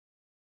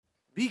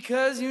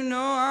Because you know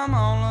I'm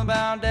all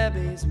about that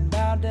bass and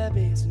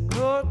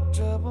no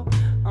trouble.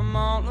 I'm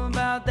all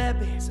about that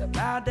bass and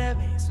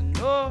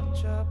no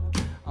trouble.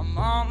 I'm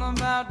all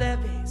about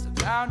that bass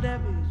and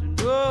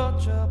no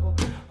trouble.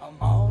 I'm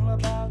all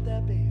about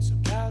that bass,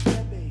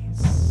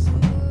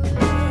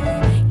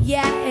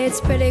 Yeah,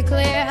 it's pretty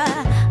clear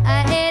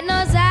I ain't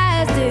no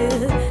size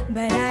two,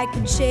 but I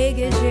can shake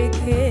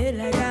it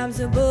like I'm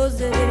supposed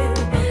to do.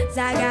 'Cause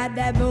I got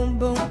that boom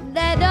boom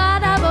that all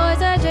the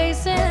boys are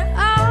chasing,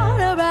 all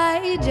the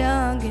right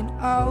junk in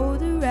all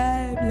the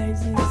right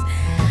places.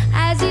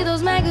 I see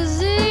those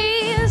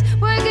magazines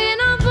working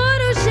on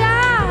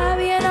Photoshop.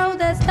 You know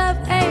that stuff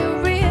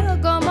ain't real.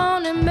 Come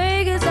on and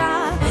make it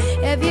stop.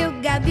 If you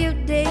got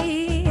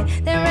beauty,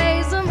 then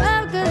raise them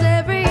up, 'cause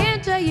every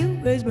inch of you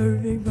is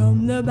perfect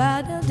from the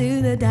bottom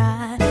to the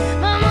top.